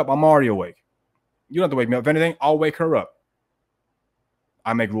to wake up. I'm already awake. You don't have to wake me up. If anything, I'll wake her up.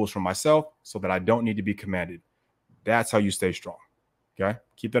 I make rules for myself so that I don't need to be commanded. That's how you stay strong. Okay?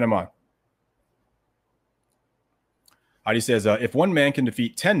 Keep that in mind. He says, if one man can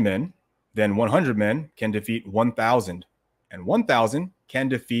defeat 10 men, then 100 men can defeat 1,000, and 1,000 can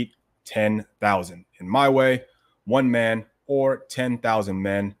defeat 10,000. In my way, one man or 10,000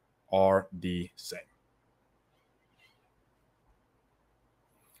 men are the same.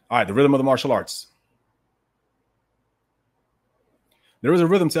 All right, the rhythm of the martial arts. There is a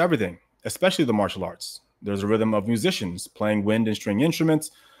rhythm to everything, especially the martial arts. There's a rhythm of musicians playing wind and string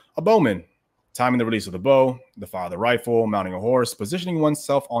instruments, a bowman timing the release of the bow, the fire of the rifle, mounting a horse, positioning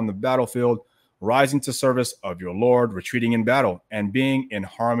oneself on the battlefield, rising to service of your Lord, retreating in battle, and being in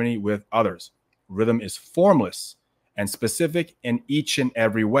harmony with others. Rhythm is formless and specific in each and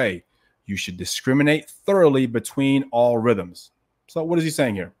every way. You should discriminate thoroughly between all rhythms. So what is he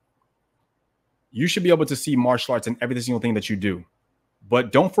saying here? You should be able to see martial arts in every single thing that you do.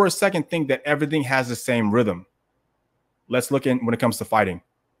 But don't for a second think that everything has the same rhythm. Let's look in when it comes to fighting.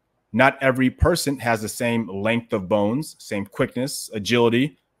 Not every person has the same length of bones, same quickness,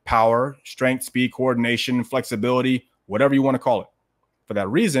 agility, power, strength, speed, coordination, flexibility, whatever you want to call it. For that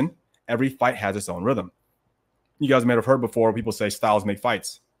reason, every fight has its own rhythm. You guys may have heard before people say styles make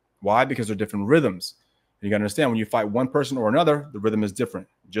fights. Why? Because they're different rhythms. And you got to understand when you fight one person or another, the rhythm is different.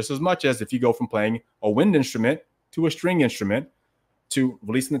 Just as much as if you go from playing a wind instrument to a string instrument, to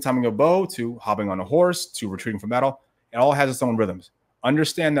releasing the timing of a bow, to hopping on a horse, to retreating from battle, it all has its own rhythms.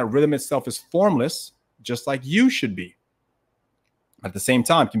 Understand that rhythm itself is formless, just like you should be. At the same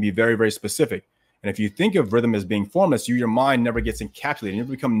time, it can be very, very specific. And if you think of rhythm as being formless, your mind never gets encapsulated. You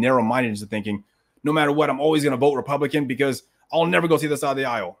become narrow-minded into thinking, no matter what, I'm always going to vote Republican because I'll never go see the side of the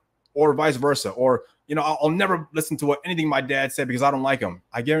aisle, or vice versa. Or, I'll never listen to anything my dad said because I don't like him.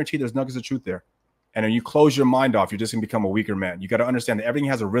 I guarantee there's nuggets of truth there. And when you close your mind off, you're just going to become a weaker man. You got to understand that everything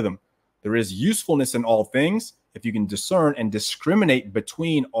has a rhythm. There is usefulness in all things. If you can discern and discriminate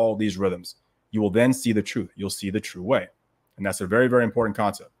between all these rhythms, you will then see the truth. You'll see the true way. And that's a very, very important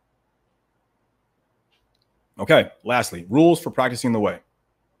concept. Okay, lastly, rules for practicing the way.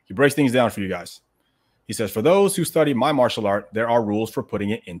 He breaks things down for you guys. He says, for those who study my martial art, there are rules for putting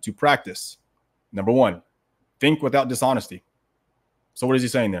it into practice. Number one, think without dishonesty. So what is he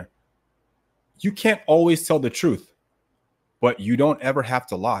saying there? You can't always tell the truth, but you don't ever have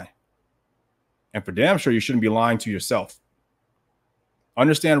to lie. And for damn sure, you shouldn't be lying to yourself.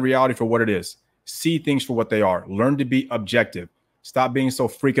 Understand reality for what it is. See things for what they are. Learn to be objective. Stop being so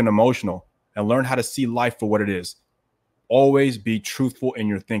freaking emotional and learn how to see life for what it is. Always be truthful in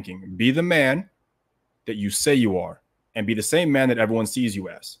your thinking. Be the man that you say you are and be the same man that everyone sees you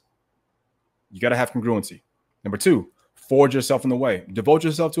as. You got to have congruency. Number two, forge yourself in the way. Devote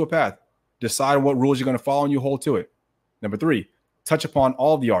yourself to a path. Decide what rules you're going to follow and you hold to it. Number three, touch upon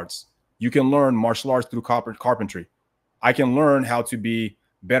all the arts. You can learn martial arts through carpentry. I can learn how to be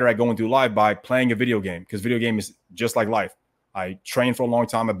better at going through life by playing a video game, because video game is just like life. I train for a long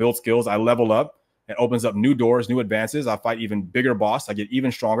time. I build skills. I level up. It opens up new doors, new advances. I fight even bigger boss. I get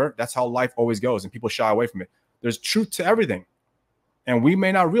even stronger. That's how life always goes, and people shy away from it. There's truth to everything. And we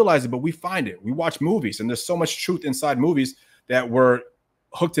may not realize it, but we find it. We watch movies, and there's so much truth inside movies that we're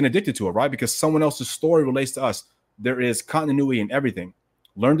hooked and addicted to it, right? Because someone else's story relates to us. There is continuity in everything.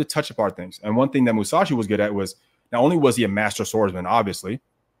 Learn to touch apart things. And one thing that Musashi was good at was, not only was he a master swordsman, obviously,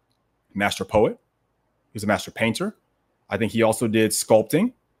 master poet, he was a master painter. I think he also did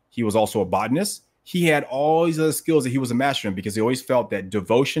sculpting. He was also a botanist. He had all these other skills that he was a master in because he always felt that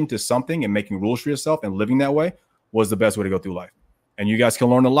devotion to something and making rules for yourself and living that way was the best way to go through life. And you guys can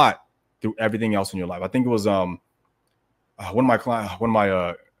learn a lot through everything else in your life. I think it was one of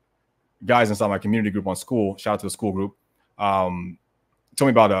my guys inside my community group on school, shout out to the school group, told me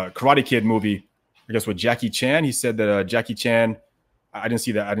about a Karate Kid movie, I guess with Jackie Chan. He said that Jackie Chan, I didn't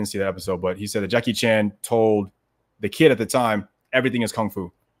see that episode, but he said that Jackie Chan told the kid at the time, everything is Kung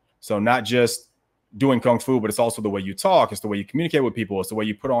Fu. So not just doing Kung Fu, but it's also the way you talk. It's the way you communicate with people. It's the way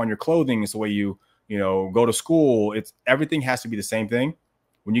you put on your clothing. It's the way you go to school. It's everything has to be the same thing.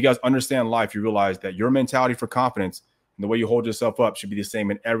 When you guys understand life, you realize that your mentality for confidence and the way you hold yourself up should be the same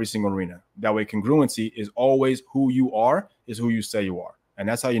in every single arena. That way, congruency is always who you are is who you say you are. And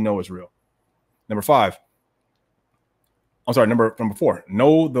that's how you know it's real. Number 4,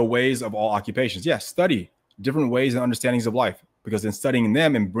 know the ways of all occupations. Yeah, study different ways and understandings of life, because in studying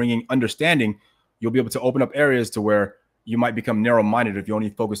them and bringing understanding, you'll be able to open up areas to where you might become narrow-minded if you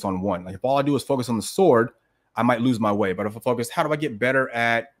only focus on one. Like if all I do is focus on the sword, I might lose my way. But if I focus, how do I get better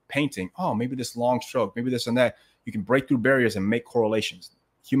at painting? Oh, maybe this long stroke, maybe this and that. You can break through barriers and make correlations.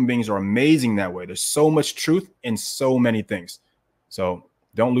 Human beings are amazing that way. There's so much truth in so many things. So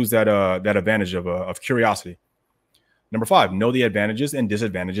don't lose that advantage of curiosity. Number 5, know the advantages and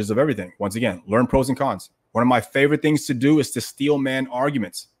disadvantages of everything. Once again, learn pros and cons. One of my favorite things to do is to steel man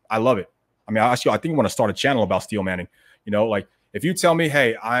arguments. I love it. I mean, I think I want to start a channel about steel manning. Like if you tell me,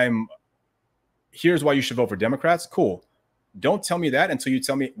 hey, here's why you should vote for Democrats, cool. Don't tell me that until you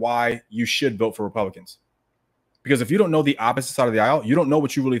tell me why you should vote for Republicans. Because if you don't know the opposite side of the aisle, you don't know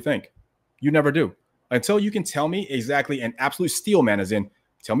what you really think. You never do. Until you can tell me exactly an absolute steel man, as in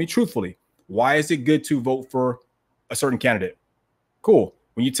tell me truthfully, why is it good to vote for a certain candidate? Cool.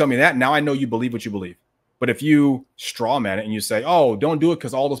 When you tell me that, now I know you believe what you believe. But if you straw man it and you say, oh, don't do it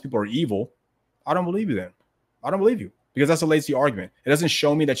because all those people are evil, I don't believe you then. I don't believe you, because that's a lazy argument. It doesn't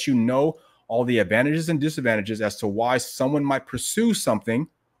show me that you know all the advantages and disadvantages as to why someone might pursue something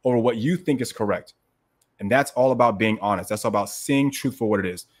over what you think is correct. And that's all about being honest. That's all about seeing truth for what it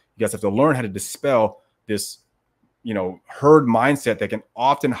is. You guys have to learn how to dispel this, herd mindset that can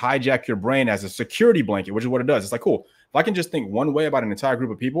often hijack your brain as a security blanket, which is what it does. It's like, cool, if I can just think one way about an entire group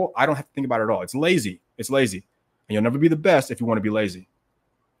of people, I don't have to think about it at all. It's lazy. It's lazy. And you'll never be the best if you want to be lazy.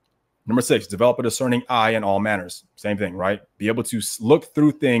 Number 6, develop a discerning eye in all manners. Same thing, right? Be able to look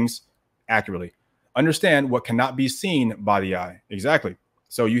through things accurately. Understand what cannot be seen by the eye. Exactly.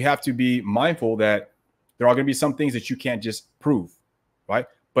 So you have to be mindful that there are going to be some things that you can't just prove, right?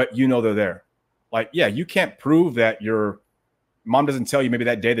 But they're there. Like, yeah, you can't prove that your mom doesn't tell you maybe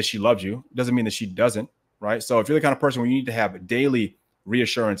that day that she loves you. Doesn't mean that she doesn't, right? So if you're the kind of person where you need to have daily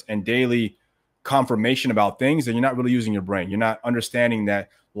reassurance and daily confirmation about things, then you're not really using your brain. You're not understanding that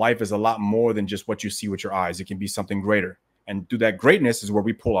life is a lot more than just what you see with your eyes. It can be something greater. And through that greatness is where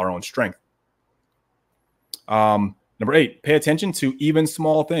we pull our own strength. Number 8, pay attention to even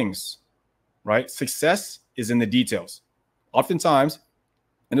small things, right? Success is in the details. Oftentimes,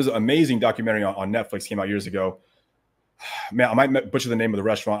 and there's an amazing documentary on Netflix came out years ago. Man, I might butcher the name of the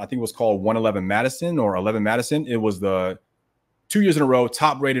restaurant. I think it was called 111 Madison or 11 Madison. It was the 2 years in a row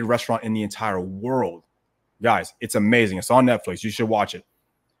top rated restaurant in the entire world. Guys, it's amazing. It's on Netflix. You should watch it.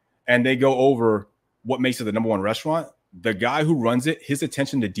 And they go over what makes it the #1 restaurant. The guy who runs it, his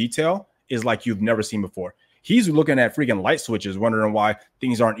attention to detail is like you've never seen before. He's looking at freaking light switches, wondering why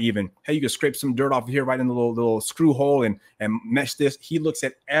things aren't even. Hey, you can scrape some dirt off here right in the little screw hole and mesh this. He looks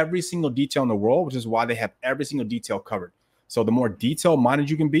at every single detail in the world, which is why they have every single detail covered. So the more detail-minded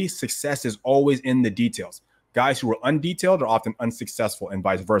you can be, success is always in the details. Guys who are undetailed are often unsuccessful and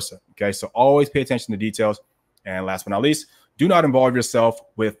vice versa. Okay, so always pay attention to details. And last but not least, do not involve yourself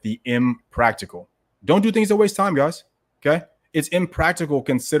with the impractical. Don't do things that waste time, guys. Okay, it's impractical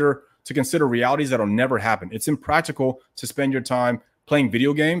to consider realities that'll never happen. It's impractical to spend your time playing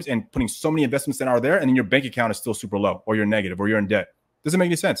video games and putting so many investments that are there, and then your bank account is still super low, or you're negative, or you're in debt. Doesn't make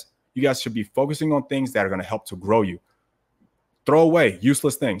any sense. You guys should be focusing on things that are going to help to grow you. Throw away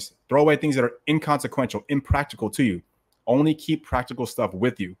useless things. Throw away things that are inconsequential, impractical to you. Only keep practical stuff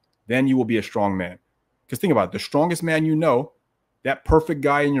with you. Then you will be a strong man. Because think about it. The strongest man you know, that perfect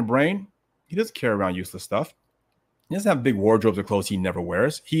guy in your brain, he doesn't carry around useless stuff. He doesn't have big wardrobes of clothes he never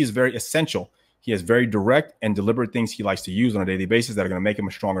wears. He is very essential. He has very direct and deliberate things he likes to use on a daily basis that are going to make him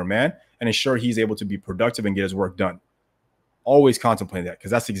a stronger man and ensure he's able to be productive and get his work done. Always contemplate that,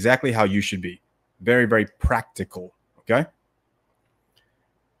 because that's exactly how you should be. Very, very practical. Okay.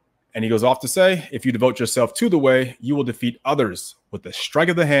 And he goes off to say, if you devote yourself to the way, you will defeat others with the strike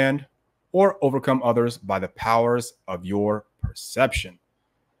of the hand or overcome others by the powers of your perception.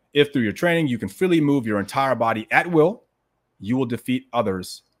 If through your training, you can freely move your entire body at will, you will defeat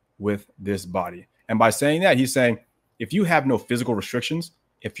others with this body. And by saying that, he's saying, if you have no physical restrictions,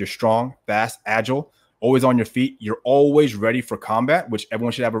 if you're strong, fast, agile, always on your feet, you're always ready for combat, which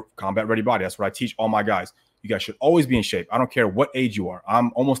everyone should have a combat ready body. That's what I teach all my guys. You guys should always be in shape. I don't care what age you are.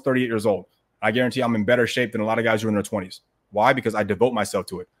 I'm almost 38 years old. I guarantee I'm in better shape than a lot of guys who are in their 20s. Why? Because I devote myself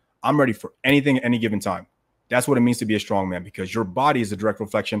to it. I'm ready for anything at any given time. That's what it means to be a strong man, because your body is a direct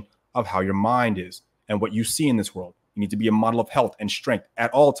reflection of how your mind is and what you see in this world. You need to be a model of health and strength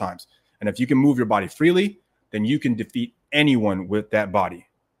at all times. And if you can move your body freely, then you can defeat anyone with that body.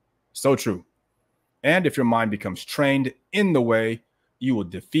 So true. And if your mind becomes trained in the way, you will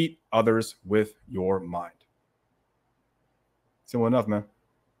defeat others with your mind. Simple enough, man.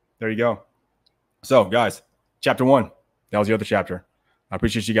 There you go. So, guys, chapter 1. That was the other chapter. I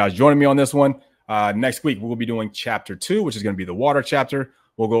appreciate you guys joining me on this one. Next week, we'll be doing chapter 2, which is going to be the water chapter.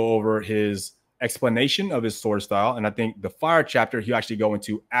 We'll go over his explanation of his sword style. And I think the fire chapter, he'll actually go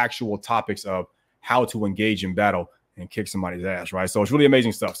into actual topics of how to engage in battle and kick somebody's ass, right? So it's really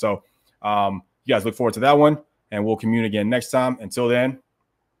amazing stuff. So you guys look forward to that one, and we'll commune again next time. Until then,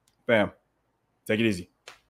 bam, take it easy.